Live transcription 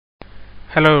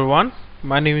Hello everyone,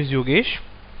 my name is Yogesh.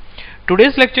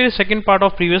 Today's lecture is second part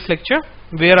of previous lecture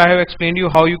where I have explained you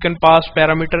how you can pass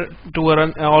parameter to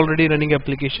a already running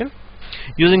application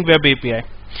using web API.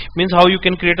 Means how you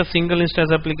can create a single instance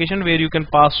application where you can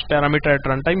pass parameter at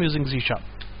runtime using C#.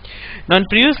 Now in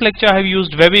previous lecture I have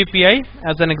used web API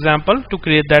as an example to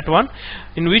create that one,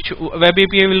 in which web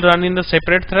API will run in the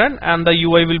separate thread and the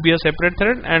UI will be a separate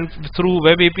thread, and through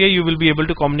web API you will be able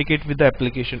to communicate with the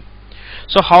application.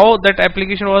 So how that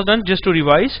application was done, just to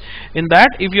revise, in that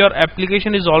if your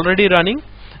application is already running,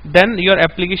 then your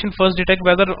application first detect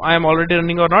whether I am already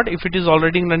running or not. If it is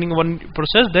already running one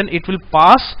process, then it will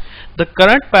pass the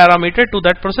current parameter to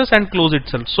that process and close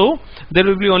itself. So there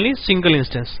will be only single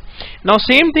instance. Now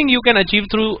same thing you can achieve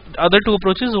through other two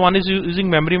approaches. One is using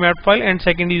memory map file and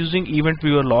second is using event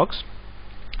viewer logs.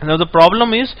 Now the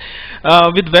problem is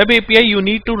with web API you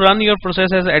need to run your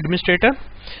process as administrator.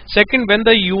 Second, when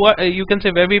the UI, you can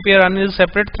say web API run in a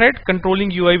separate thread,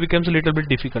 controlling UI becomes a little bit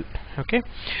difficult. Okay,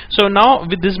 so now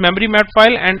with this memory map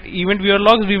file and event viewer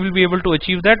logs, we will be able to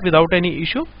achieve that without any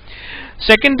issue.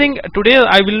 Second thing, today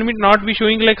I will not be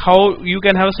showing like how you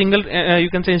can have a single you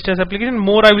can say instance application.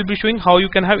 More I will be showing how you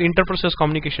can have inter-process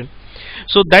communication.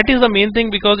 So that is the main thing,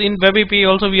 because in web API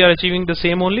also we are achieving the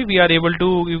same only. We are able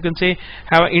to, you can say,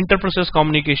 have inter-process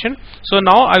communication. So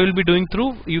now I will be doing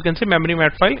through, you can say, memory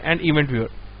map file and event viewer.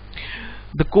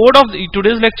 The code of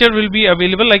today's lecture will be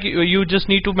available, like you just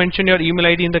need to mention your email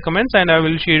ID in the comments and I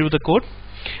will share you the code.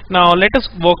 Now let us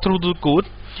walk through the code.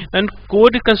 And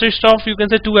code consists of, you can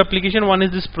say, two applications. One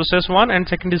is this process 1 and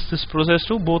second is this process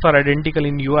 2. Both are identical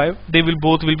in UI. They will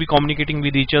both be communicating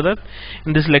with each other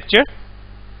in this lecture.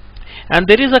 And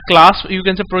there is a class, you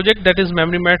can say, project, that is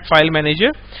memory map file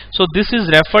manager. So this is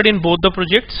referred in both the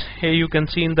projects. Here you can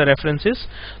see in the references.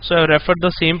 So I have referred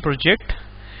the same project.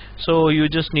 So you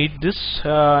just need this.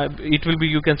 It will be,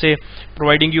 you can say,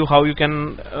 providing you how you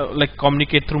can like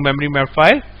communicate through memory map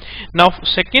file. Now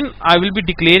second, I will be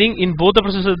declaring in both the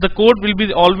processes. The code will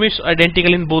be always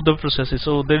identical in both the processes,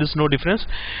 so there is no difference.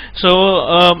 So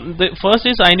the first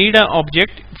is I need an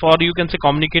object for, you can say,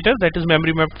 communicator, that is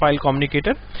memory map file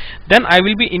communicator. Then I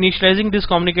will be initializing this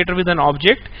communicator with an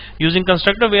object using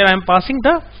constructor where I am passing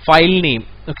the file name.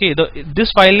 Okay,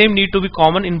 this file name need to be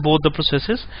common in both the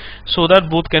processes so that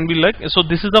both can be like, so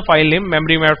this is the file name,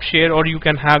 memory map share, or you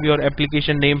can have your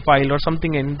application name file or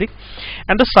something, anything.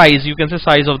 And the size, you can say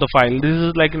size of the file, this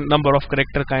is like a number of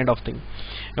character kind of thing.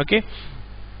 Okay,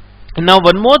 now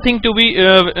one more thing to be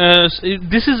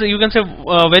this is, you can say,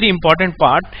 a very important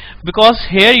part, because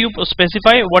here you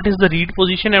specify what is the read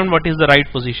position and what is the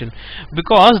write position,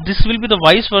 because this will be the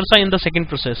vice versa in the second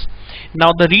process.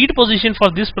 Now the read position for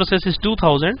this process is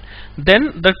 2000,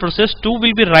 then the process 2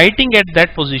 will be writing at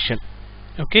that position.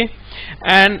 Okay,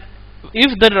 and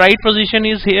if the write position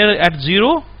is here at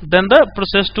 0, then the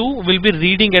process 2 will be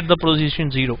reading at the position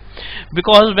 0,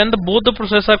 because when both the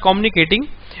processes are communicating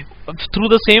through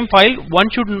the same file, one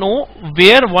should know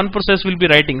where one process will be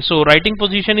writing. So writing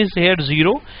position is here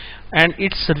 0 and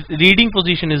its reading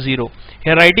position is 0.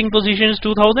 Here writing position is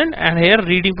 2000 and here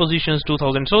reading position is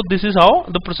 2000. So this is how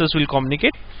the process will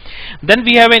communicate. Then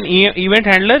we have an event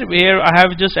handler where I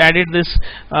have just added this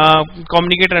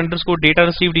communicator underscore data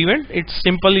received event. It's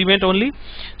simple event only.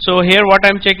 So here what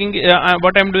I'm checking,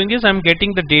 what I'm doing is I'm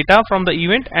getting the data from the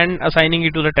event and assigning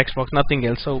it to the text box, nothing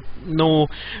else. So no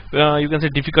you can say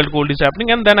difficult code is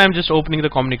happening, and then I'm just opening the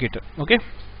communicator. Okay,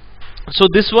 so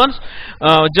this one's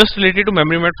just related to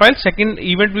memory map file. Second,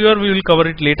 event viewer, we will cover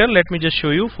it later. Let me just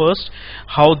show you first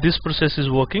how this process is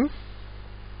working.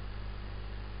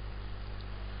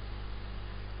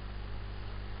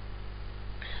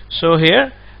 So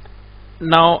here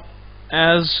now,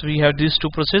 as we have these two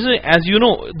processes, as you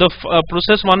know, the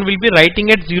process 1 will be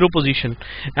writing at 0 position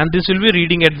and this will be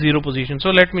reading at 0 position. So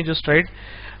let me just write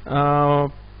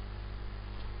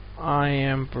I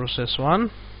am process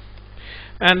 1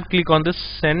 and click on this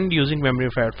send using memory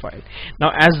map file.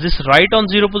 Now as this write on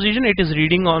 0 position, it is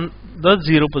reading on the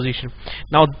 0 position.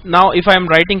 Now if I am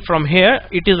writing from here,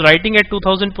 it is writing at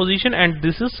 2000 position and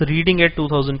this is reading at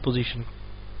 2000 position.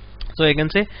 So I can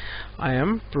say I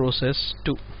am process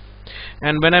 2,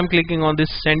 and when I'm clicking on this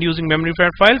send using memory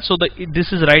map file, so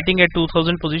this is writing at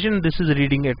 2000 position, this is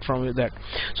reading it from that.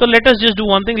 So let us just do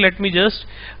one thing. Let me just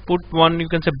put one, you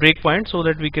can say, breakpoint so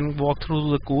that we can walk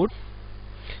through the code.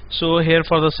 So here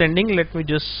for the sending, let me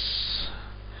just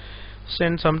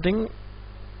send something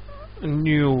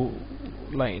new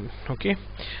line. Okay,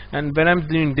 and when I'm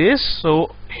doing this,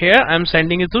 so here I'm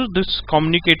sending it to this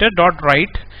communicator dot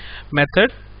write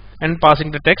method and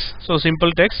passing the text. So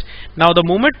simple text. Now the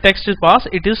moment text is passed,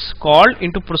 it is called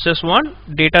into process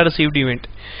 1 data received event,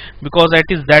 because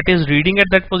that is reading at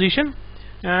that position.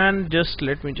 And just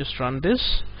let me just run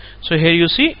this. So here you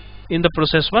see in the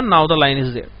process 1 now the line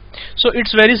is there. So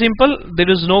it's very simple, there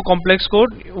is no complex code.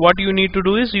 What you need to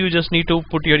do is you just need to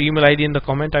put your email ID in the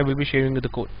comment. I will be sharing with the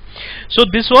code. So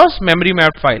this was memory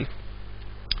mapped file.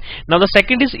 Now the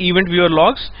second is event viewer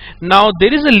logs. Now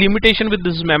there is a limitation with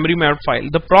this memory mapped file.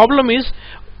 The problem is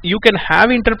you can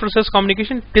have inter-process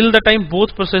communication till the time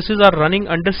both processes are running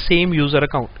under same user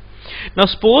account. Now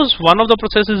suppose one of the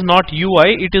process is not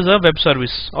UI, it is a web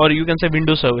service, or you can say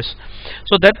Windows service.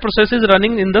 So that process is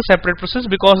running in the separate process,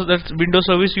 because that Windows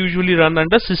service usually run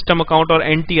under system account or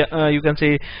NT you can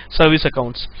say service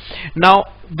accounts. Now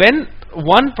when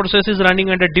one process is running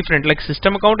under different, like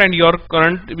system account, and your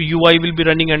current UI will be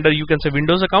running under, you can say,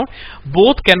 Windows account,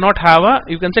 both cannot have a,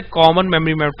 you can say, common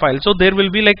memory map file. So there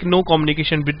will be like no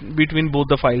communication between both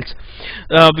the files,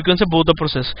 we can say both the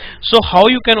process. So how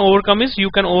you can overcome is you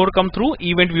can overcome through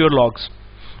event viewer logs,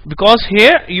 because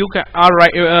here you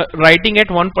are writing at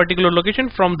one particular location,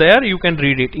 from there you can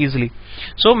read it easily.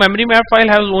 So memory map file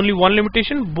has only one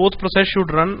limitation: both process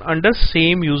should run under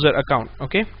same user account.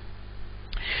 Okay.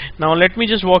 Now let me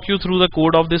just walk you through the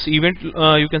code of this event,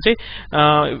 you can say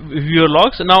viewer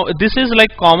logs. Now this is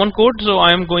like common code, so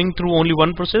I am going through only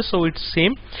one process, so it's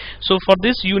same. So for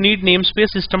this you need namespace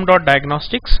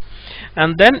system.diagnostics,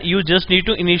 and then you just need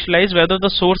to initialize whether the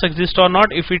source exists or not.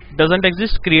 If it doesn't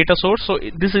exist, create a source. So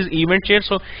this is event shared,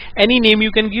 so any name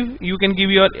you can give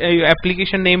your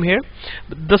application name here.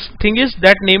 The thing is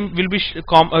that name will be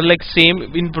like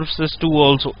same in process 2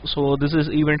 also. So this is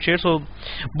event shared, so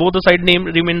both the side name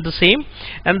remain the same.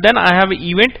 And then I have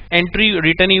event entry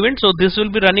return event, so this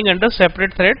will be running under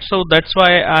separate thread. So that's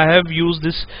why I have used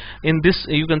this in this,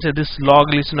 you can say, this log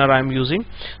listener I am using.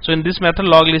 So in this method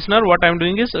log listener, what I am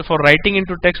doing is, for writing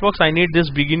into text box, I need this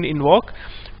begin invoke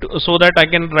so that I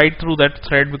can write through that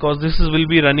thread, because this will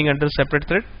be running under separate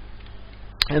thread.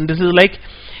 And this is like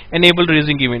enable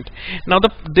raising event. Now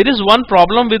there is one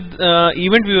problem with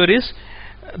event viewer is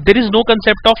there is no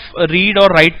concept of read or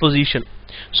write position.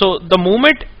 So the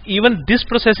moment even this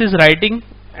process is writing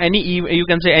any you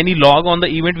can say any log on the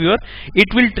event viewer, it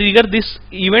will trigger this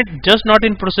event just not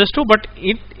in process 2, but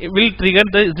it will trigger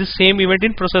this same event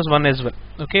in process 1 as well.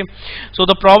 Okay. So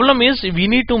the problem is we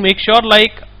need to make sure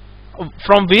like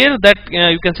from where that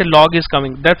you can say log is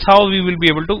coming. That's how we will be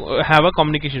able to have a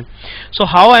communication. So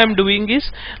how I am doing is,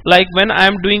 like when I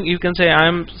am doing, you can say I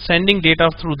am sending data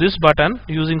through this button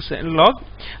using send log,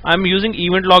 I am using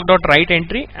event log dot write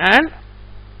entry, and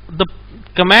the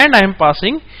command I am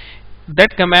passing,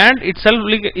 that command itself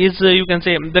is you can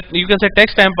say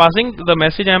text I am passing, the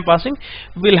message I am passing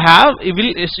will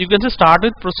you can say start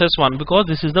with process 1, because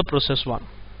this is the process 1.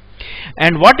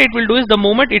 And what it will do is, the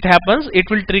moment it happens, it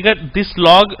will trigger this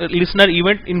log listener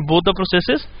event in both the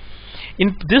processes.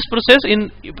 In this process,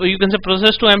 in you can say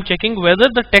process 2, I am checking whether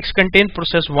the text contains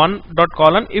process 1 dot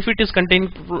colon. If it is containing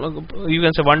you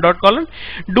can say 1 dot colon,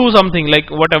 do something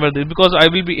like whatever this, because I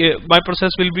will be my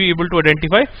process will be able to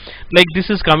identify like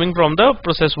this is coming from the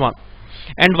process 1.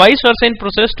 And vice versa in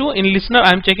process 2, in listener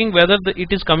I am checking whether it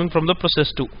is coming from the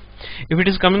process 2. If it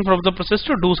is coming from the process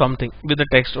 2, do something with the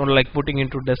text, or like putting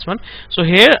into this one. So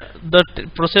here the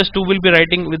process 2 will be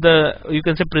writing with the you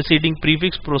can say preceding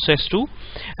prefix process 2,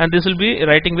 and this will be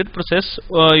writing with process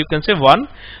you can say 1.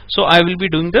 So I will be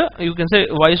doing the you can say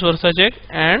vice versa check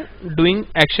and doing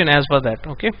action as per that.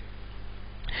 Okay.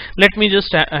 Let me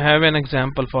just have an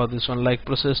example for this one, like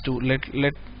process 2.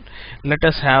 Let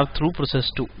us have through process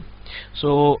 2.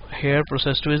 So here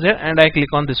process 2 is there, and I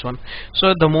click on this one.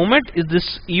 So the moment is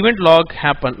this event log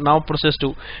happen, now process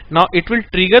 2, now it will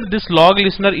trigger this log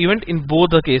listener event in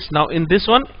both the case. Now in this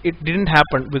one it didn't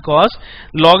happen, because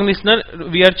log listener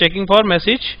we are checking for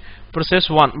message process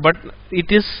 1, but it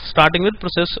is starting with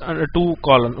process 2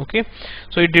 colon. Okay,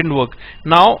 so it didn't work.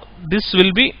 Now this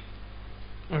will be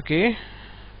okay.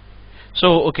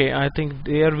 So okay, I think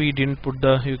there we didn't put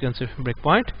the you can say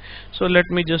breakpoint. So let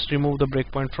me just remove the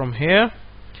breakpoint from here,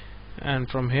 and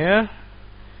from here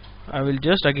I will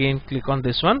just again click on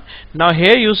this one. Now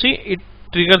here you see it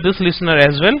trigger this listener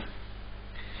as well.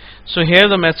 So here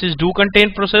the message do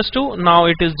contain process 2. Now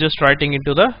it is just writing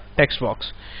into the text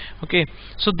box. Okay,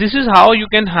 so this is how you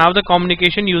can have the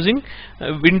communication using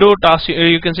window task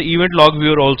you can say event log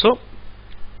viewer also.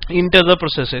 into the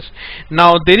processes.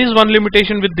 Now there is one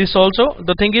limitation with this also.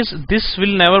 The thing is, this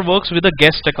will never works with a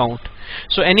guest account.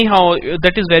 So anyhow,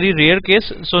 that is very rare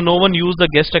case, so no one use the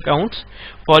guest accounts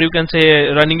for, you can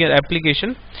say, running an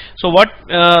application. So what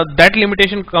that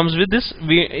limitation comes with this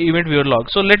event viewer log.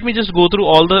 So let me just go through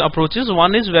all the approaches.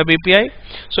 One is web API.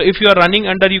 So if you are running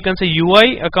under, you can say,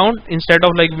 UI account instead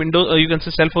of like Windows, you can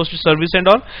say self-hosted service and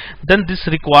all, then this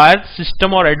requires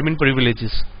system or admin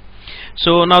privileges.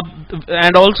 So now,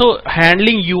 and also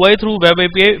handling UI through web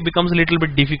API becomes a little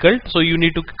bit difficult, so you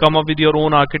need to come up with your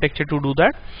own architecture to do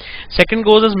that. Second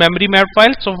goes as memory map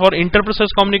files. So for inter-process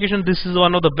communication, this is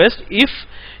one of the best if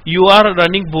you are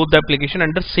running both the application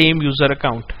under same user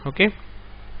account. Okay.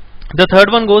 The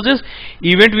third one goes is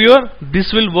event viewer.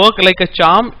 This will work like a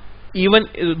charm even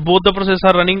both the processes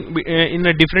are running in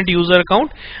a different user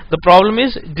account. The problem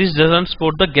is this doesn't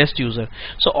support the guest user.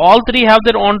 So all three have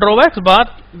their own drawbacks,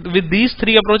 but with these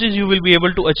three approaches you will be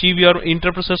able to achieve your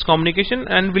inter-process communication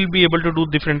and will be able to do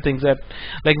different things that,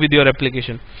 like with your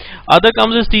application. Other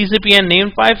comes is TCP and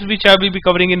named pipes, which I will be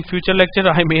covering in future lecture.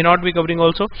 I may not be covering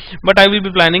also, but I will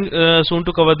be planning soon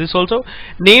to cover this also.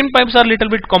 Named pipes are little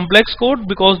bit complex code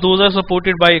because those are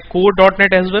supported by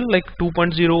core.NET as well, like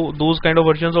 2.0, those kind of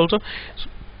versions also.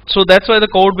 So that's why the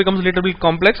code becomes a little bit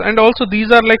complex, and also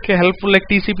these are like helpful, like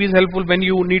TCP is helpful when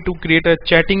you need to create a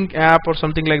chatting app or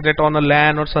something like that on a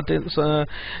LAN or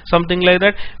something like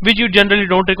that, which you generally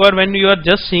don't require when you are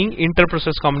just seeing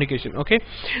inter-process communication. Okay,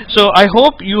 so I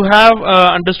hope you have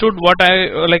understood what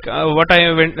I've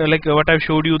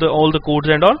showed you, all the codes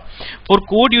and all. For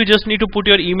code, you just need to put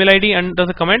your email ID under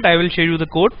the comment. I will share you the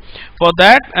code for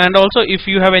that, and also if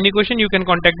you have any question, you can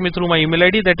contact me through my email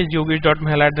ID, that is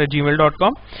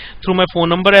yogesh.mehla@gmail.com, through my phone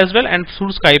number as well, and through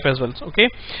Skype as well. Okay,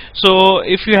 so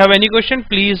if you have any question,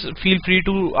 please feel free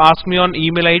to ask me on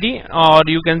email ID, or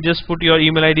you can just put your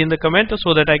email ID in the comment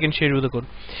so that I can share you the code.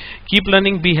 Keep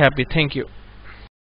learning, be happy. Thank you.